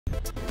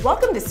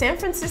Welcome to San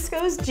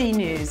Francisco's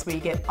GNews, where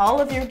you get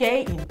all of your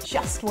gay in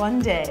just one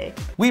day.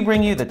 We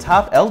bring you the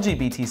top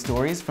LGBT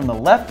stories from the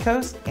left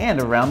coast and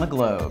around the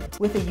globe.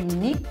 With a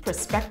unique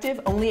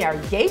perspective only our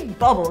gay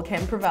bubble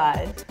can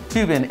provide.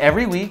 Tune in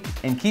every week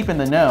and keep in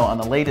the know on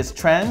the latest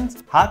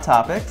trends, hot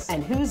topics,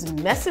 and who's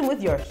messing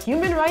with your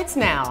human rights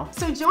now.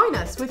 So join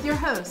us with your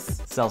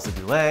hosts, Celso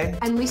Dulay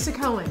and Lisa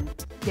Cohen.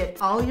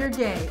 Get all your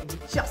gay in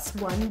just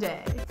one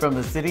day. From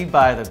the city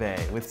by the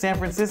bay with San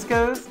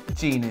Francisco's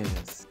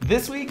GNews.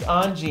 This week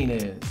on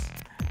GNews.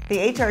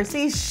 The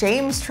HRC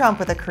shames Trump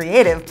with a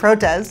creative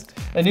protest.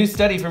 A new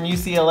study from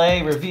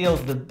UCLA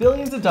reveals the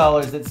billions of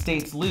dollars that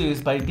states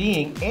lose by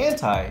being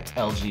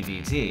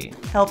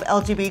anti-LGBT. Help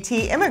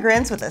LGBT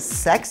immigrants with a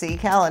sexy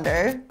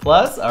calendar.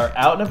 Plus, our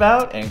out and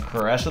about and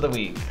crush of the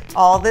week.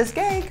 All this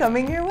gay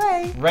coming your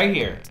way. Right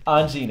here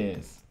on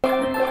GNews.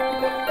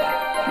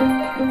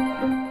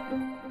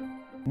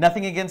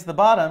 Nothing against the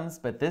bottoms,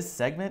 but this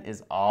segment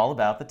is all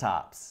about the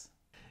tops.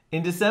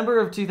 In December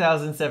of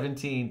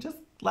 2017, just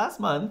last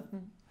month,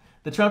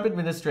 the Trump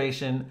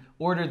administration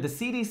ordered the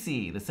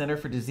CDC, the Center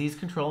for Disease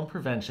Control and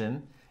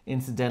Prevention,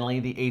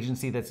 incidentally the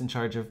agency that's in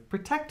charge of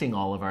protecting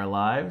all of our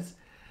lives,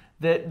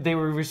 that they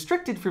were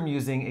restricted from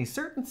using a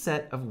certain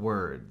set of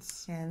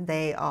words. And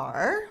they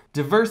are?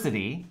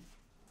 Diversity,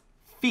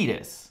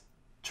 fetus,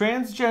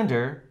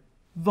 transgender,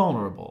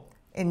 vulnerable.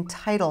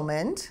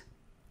 Entitlement,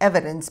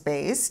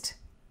 evidence-based,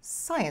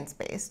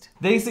 science-based.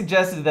 They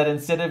suggested that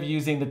instead of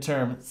using the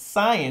term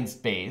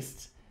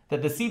science-based,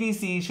 that the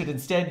CDC should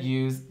instead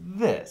use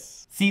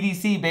this.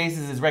 CDC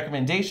bases its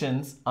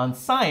recommendations on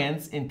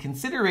science in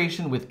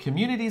consideration with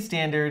community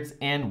standards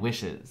and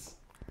wishes.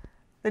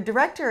 The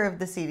director of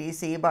the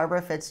CDC,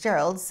 Barbara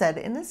Fitzgerald, said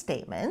in a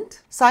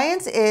statement,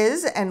 "Science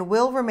is and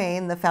will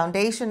remain the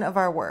foundation of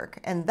our work,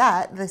 and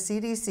that the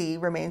CDC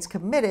remains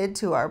committed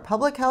to our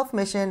public health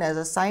mission as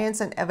a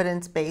science and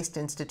evidence-based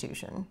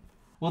institution."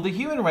 Well, the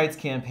Human Rights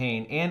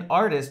Campaign and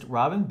artist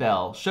Robin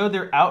Bell showed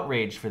their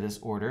outrage for this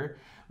order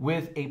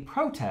with a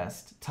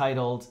protest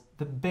titled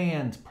The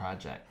Banned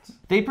Project.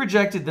 They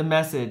projected the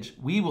message,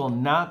 "We will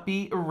not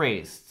be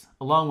erased,"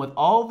 along with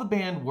all the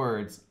banned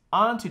words,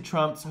 onto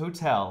Trump's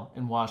hotel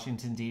in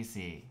Washington,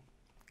 D.C.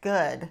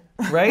 Good.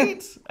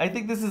 Right? I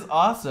think this is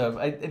awesome.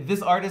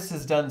 This artist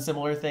has done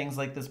similar things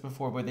like this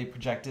before where they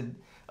projected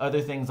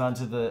other things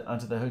onto the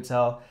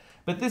hotel.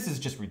 But this is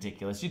just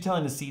ridiculous. You're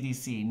telling the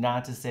CDC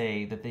not to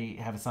say that they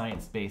have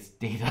science-based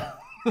data.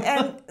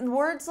 And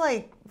words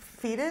like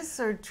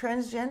fetus or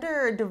transgender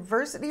or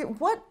diversity,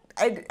 what?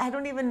 I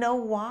don't even know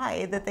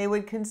why that they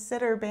would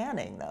consider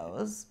banning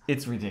those.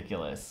 It's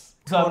ridiculous.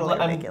 Totally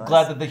I'm ridiculous.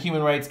 glad that the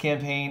Human Rights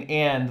Campaign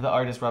and the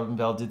artist Robin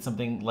Bell did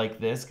something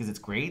like this because it's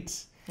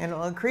great. And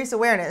it'll increase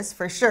awareness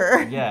for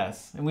sure.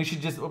 Yes. And we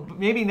should just,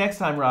 maybe next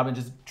time, Robin,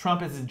 just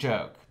Trump is a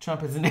joke.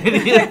 Trump is an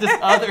idiot.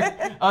 Just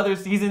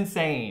others, he's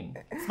insane.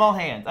 Small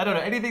hands. I don't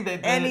know. Anything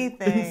that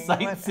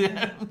incites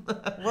him.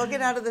 We'll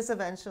get out of this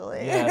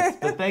eventually. Yes.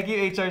 But thank you,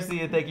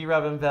 HRC, and thank you,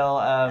 Robin Bell.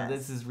 Yes.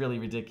 This is really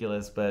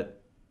ridiculous,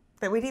 but...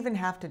 That we'd even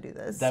have to do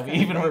this. That we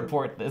even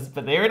report this,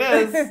 but there it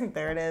is.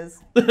 There it is.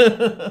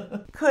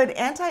 Could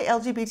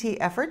anti-LGBT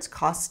efforts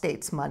cost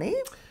states money?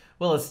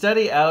 Well, a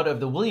study out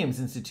of the Williams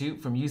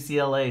Institute from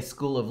UCLA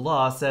School of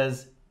Law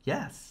says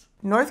yes.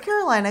 North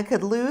Carolina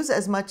could lose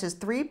as much as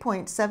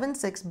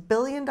 $3.76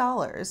 billion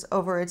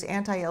over its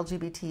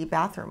anti-LGBT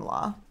bathroom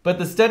law. But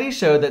the study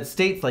showed that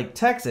states like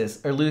Texas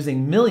are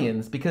losing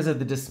millions because of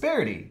the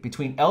disparity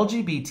between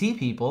LGBT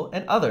people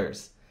and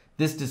others.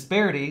 This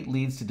disparity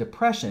leads to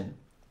depression,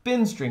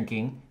 binge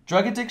drinking,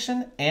 drug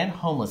addiction, and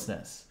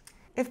homelessness.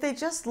 If they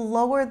just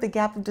lowered the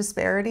gap of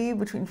disparity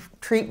between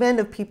treatment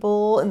of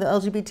people in the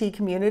LGBT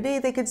community,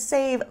 they could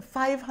save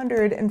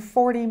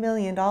 $540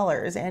 million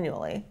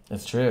annually.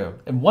 That's true.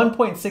 And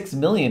 $1.6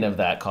 million of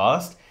that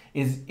cost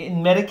is in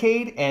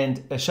Medicaid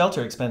and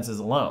shelter expenses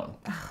alone.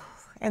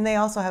 And they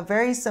also have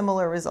very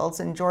similar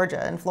results in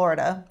Georgia and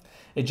Florida.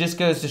 It just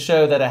goes to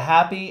show that a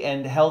happy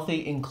and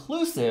healthy,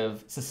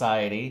 inclusive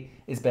society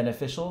is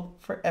beneficial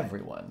for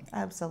everyone.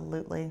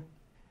 Absolutely.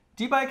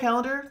 Do you buy a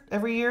calendar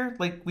every year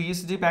like we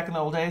used to do back in the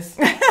old days?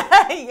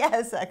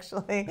 Yes,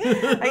 actually.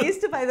 I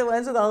used to buy the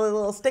ones with all the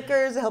little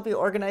stickers to help you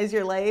organize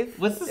your life.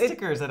 What's the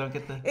stickers? I don't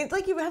get the... It's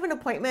like you have an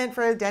appointment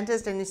for a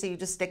dentist and you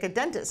just stick a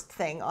dentist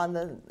thing on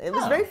the... It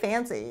was very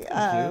fancy.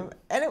 And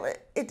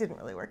it didn't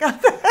really work out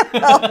that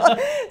well.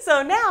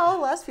 So now,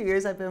 last few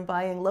years, I've been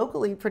buying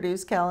locally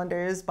produced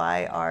calendars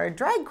by our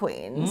drag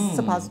queens.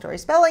 Suppository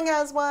Spelling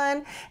has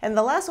one. And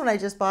the last one I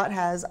just bought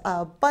has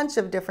a bunch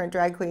of different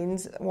drag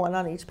queens, one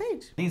on each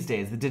page. These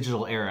days, the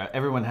digital era,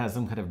 everyone has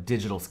some kind of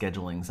digital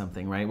scheduling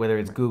something, right? Whether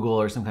it's Google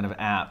or some kind of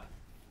app.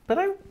 But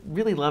I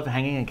really love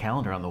hanging a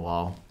calendar on the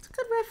wall. It's a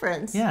good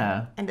reference.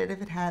 Yeah. And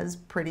if it has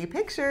pretty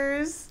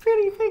pictures.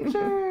 Pretty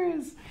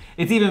pictures.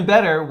 It's even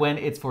better when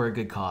it's for a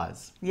good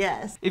cause.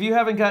 Yes. If you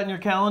haven't gotten your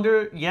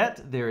calendar yet,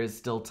 there is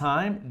still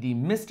time. The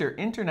Mr.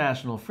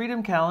 International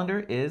Freedom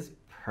Calendar is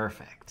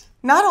perfect.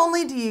 Not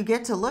only do you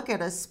get to look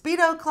at a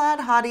Speedo-clad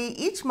hottie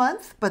each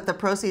month, but the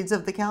proceeds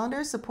of the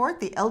calendar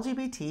support the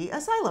LGBT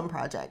Asylum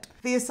Project.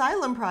 The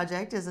Asylum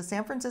Project is a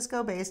San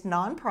Francisco-based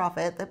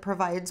nonprofit that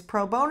provides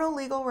pro bono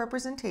legal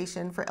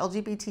representation for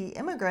LGBT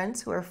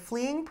immigrants who are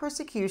fleeing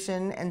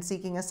persecution and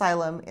seeking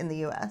asylum in the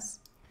U.S.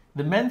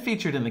 The men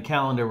featured in the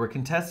calendar were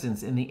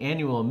contestants in the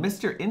annual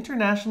Mr.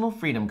 International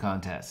Freedom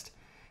Contest.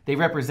 They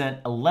represent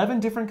 11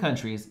 different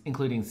countries,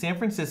 including San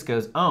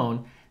Francisco's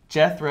own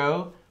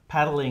Jethro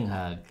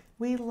Paddlinghug.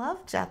 We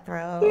love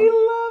Jethro. We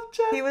love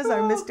Jethro. He was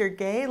our Mr.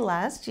 Gay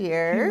last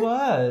year. He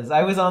was.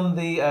 I was on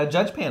the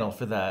judge panel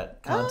for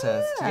that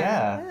contest. Oh,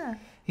 yeah.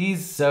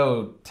 He's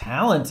so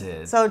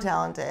talented. So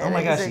talented. Oh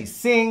my gosh, he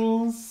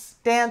sings.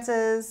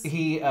 Dances.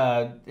 He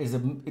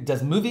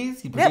does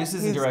movies. He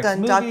produces and directs movies.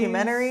 He's done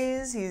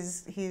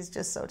documentaries. He's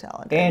just so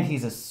talented. And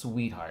he's a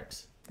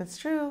sweetheart. That's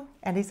true.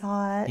 And he's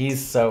hot. He's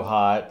so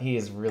hot. He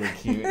is really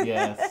cute,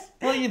 yes.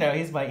 Well, you know,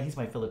 he's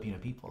my Filipino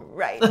people.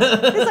 Right. He's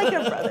like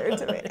a brother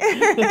to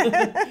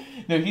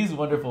me. No, he's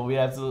wonderful. We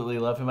absolutely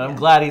love him. I'm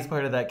glad he's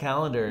part of that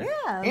calendar.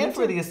 Yeah. And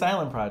for the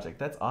Asylum Project.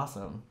 That's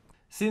awesome.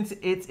 Since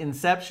its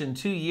inception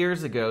 2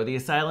 years ago, the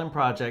Asylum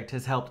Project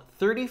has helped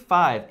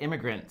 35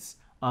 immigrants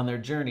on their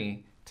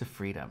journey to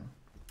freedom.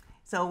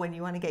 So when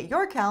you want to get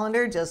your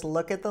calendar, just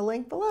look at the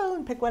link below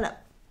and pick one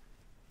up.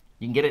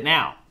 You can get it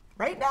now.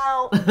 Right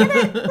now.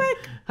 Get it,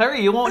 quick.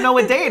 Hurry, you won't know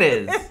what day it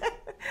is. I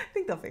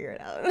think they'll figure it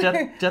out.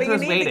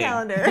 Jethro's waiting. The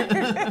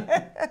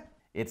calendar.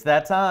 It's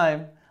that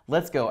time.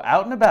 Let's go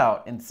out and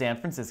about in San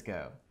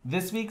Francisco.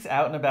 This week's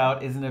Out and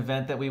About is an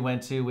event that we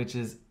went to, which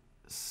is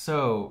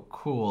so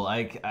cool.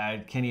 I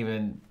can't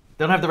even,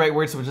 don't have the right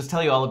words, so we'll just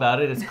tell you all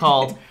about it. It's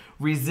called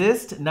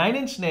Resist 9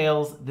 Inch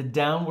Nails, The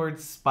Downward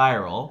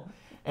Spiral.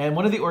 And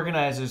one of the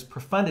organizers,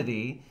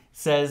 Profundity,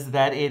 says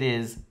that it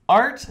is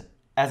art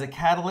as a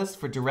catalyst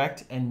for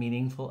direct and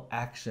meaningful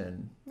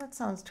action. That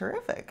sounds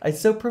terrific.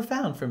 It's so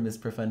profound from Miss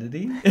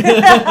Profundity.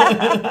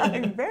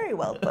 Very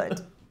well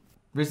put.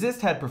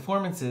 Resist had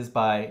performances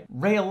by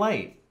Ray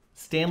Alight,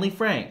 Stanley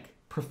Frank,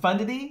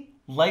 Profundity,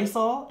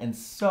 Lysol, and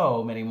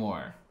so many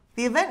more.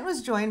 The event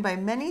was joined by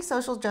many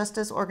social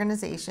justice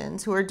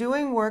organizations who are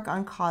doing work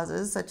on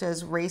causes such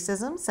as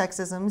racism,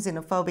 sexism,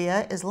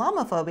 xenophobia,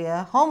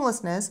 Islamophobia,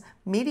 homelessness,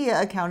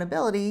 media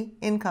accountability,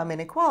 income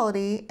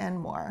inequality, and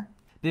more.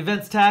 The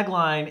event's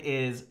tagline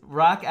is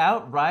Rock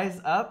Out,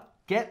 Rise Up,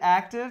 Get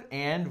Active,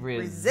 and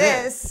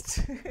Resist.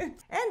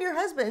 And your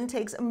husband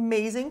takes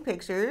amazing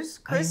pictures.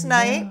 Chris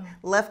Knight,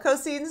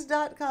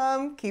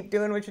 leftcoastscenes.com. Keep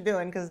doing what you're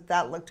doing because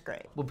that looked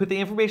great. We'll put the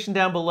information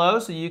down below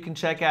so you can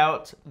check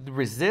out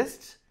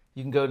Resist.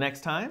 You can go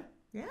next time,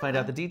 find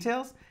out the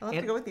details. I'll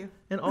have to go with you.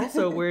 And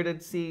also where to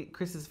see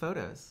Chris's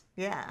photos.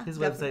 Yeah. His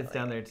website's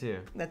down there too.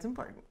 That's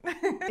important.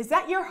 Is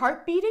that your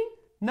heart beating?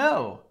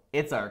 No,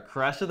 it's our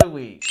Crush of the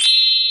Week.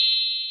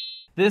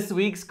 This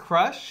week's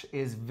crush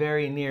is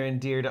very near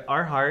and dear to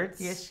our hearts.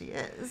 Yes, she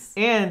is.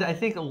 And I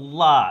think a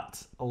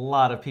lot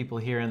of people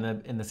here in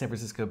the San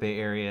Francisco Bay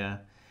Area.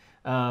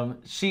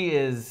 She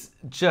is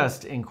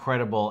just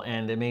incredible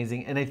and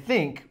amazing. And I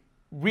think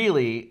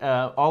really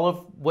all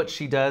of what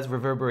she does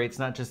reverberates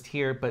not just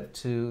here, but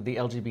to the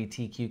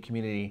LGBTQ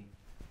community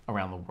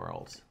around the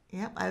world.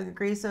 Yep, I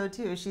agree so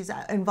too. She's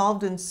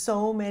involved in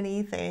so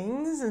many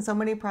things and so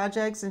many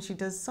projects, and she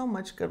does so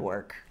much good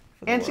work.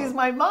 And she's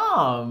my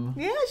mom.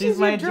 Yeah, she's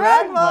my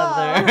drag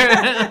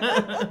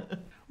mother.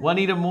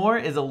 Juanita MORE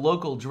is a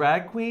local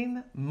drag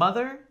queen,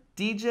 mother,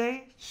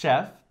 DJ,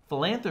 chef,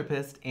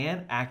 philanthropist,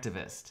 and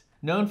activist.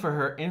 Known for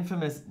her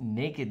infamous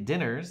naked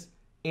dinners,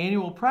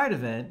 annual Pride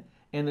event,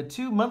 and the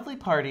 2 monthly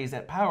parties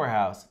at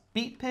Powerhouse,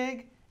 Beat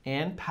Pig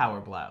and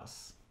Power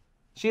Blouse.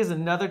 She has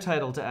another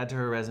title to add to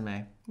her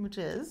resume. Which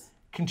is?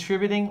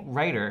 Contributing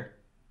writer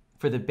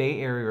for the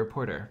Bay Area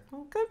Reporter.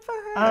 Well, good for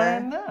her. I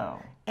know.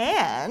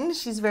 And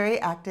she's very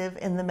active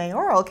in the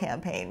mayoral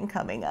campaign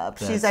coming up.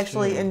 She's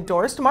actually true.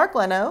 Endorsed Mark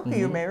Leno, who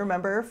you may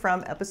remember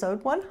from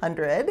episode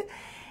 100.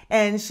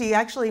 And she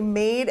actually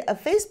made a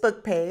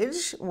Facebook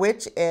page,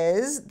 which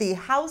is the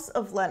House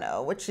of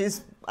Leno, which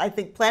she's, I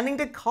think, planning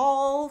to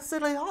call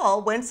City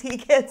Hall once he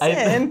gets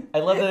in. I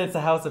love that it's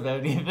a house of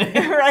anything.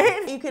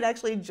 Right? You could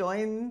actually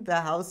join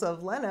the House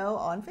of Leno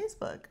on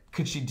Facebook.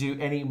 Could she do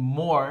any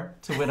more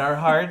to win our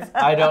hearts?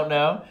 I don't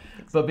know.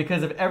 But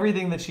because of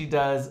everything that she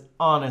does,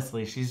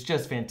 honestly, she's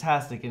just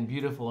fantastic and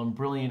beautiful and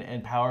brilliant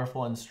and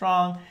powerful and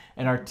strong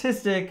and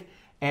artistic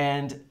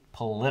and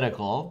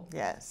political.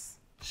 Yes.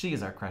 She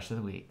is our crush of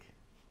the week.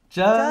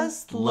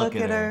 Just look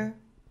at her.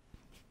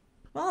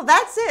 Well,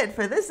 that's it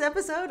for this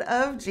episode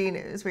of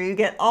GNews, where you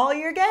get all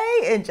your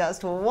gay in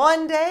just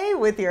one day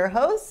with your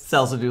hosts,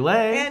 Celso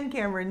Dulay and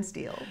Cameron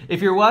Steele.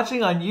 If you're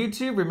watching on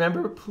YouTube,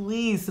 remember,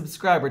 please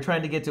subscribe. We're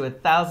trying to get to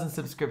 1,000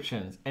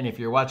 subscriptions. And if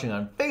you're watching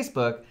on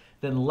Facebook,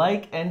 then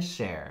like and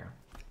share.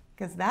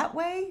 Because that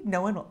way,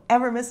 no one will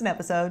ever miss an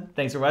episode.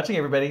 Thanks for watching,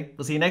 everybody.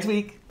 We'll see you next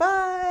week.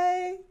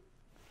 Bye.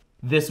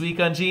 This week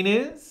on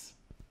GNews.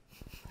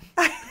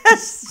 That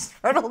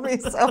startled me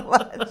so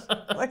much.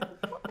 Like,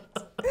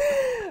 what?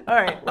 All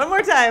right, one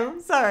more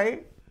time.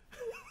 Sorry.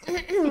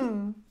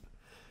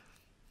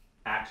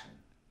 Action.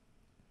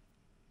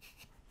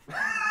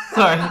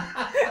 Sorry.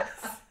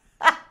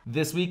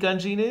 This week on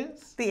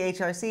GNews? The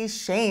HRC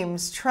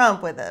shames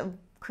Trump with a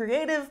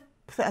creative...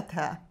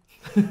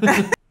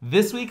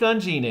 This week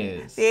on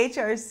GNews. The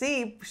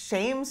HRC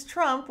shames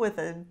Trump with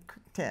a...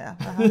 Okay,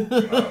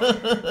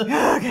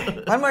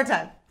 one more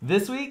time.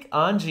 This week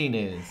on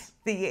GNews.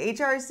 The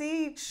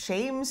HRC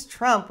shames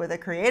Trump with a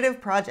creative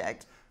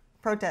project.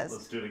 Protest.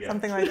 Let's do it again.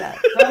 Something like that.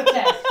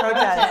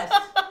 Protest.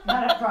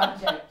 Not a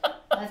project.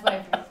 That's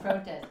why it's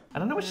protest. I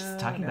don't know what she's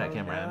talking about,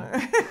 Cameron.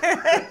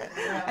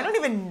 I don't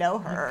even know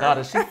her. God,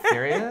 is she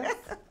serious?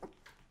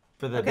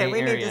 For the Okay, Bay we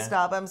Area. need to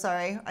stop. I'm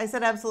sorry. I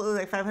said absolutely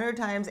like 500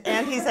 times,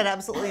 and he said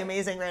absolutely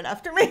amazing right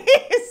after me.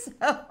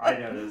 So, I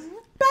know this.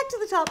 back to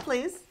the top,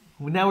 please.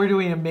 Now we're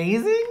doing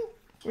amazing?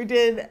 We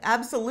did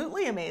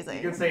absolutely amazing.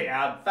 You can say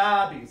ab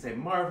fab, you can say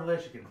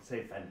marvelous, you can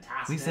say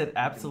fantastic. We said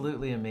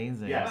absolutely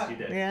amazing. Yes, you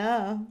did.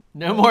 Yeah.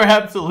 No more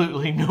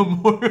absolutely, no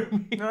more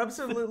amazing. No,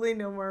 absolutely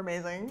no more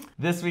amazing.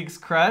 This week's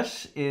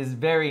crush is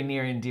very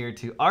near and dear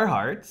to our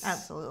hearts.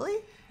 Absolutely.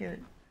 Here.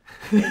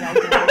 Yes,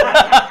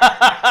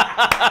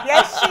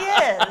 she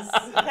is.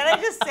 Can I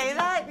just say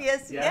that?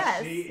 Yes,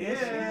 yes. She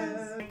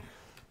is.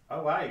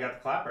 Oh wow, you got the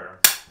clapper.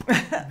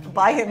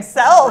 By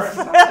himself.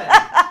 Learn something.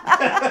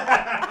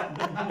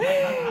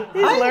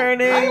 He's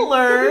learning. I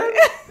learned.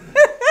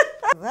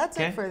 That's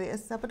Okay. it for the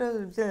episode.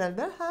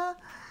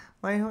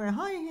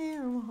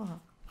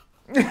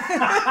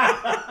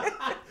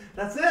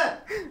 That's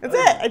it. That's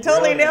it. I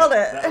totally nailed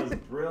it. That was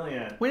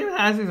brilliant. When you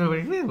ask me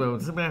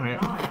somebody,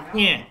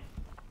 yeah.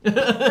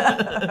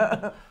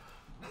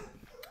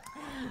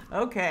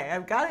 Okay,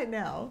 I've got it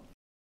now.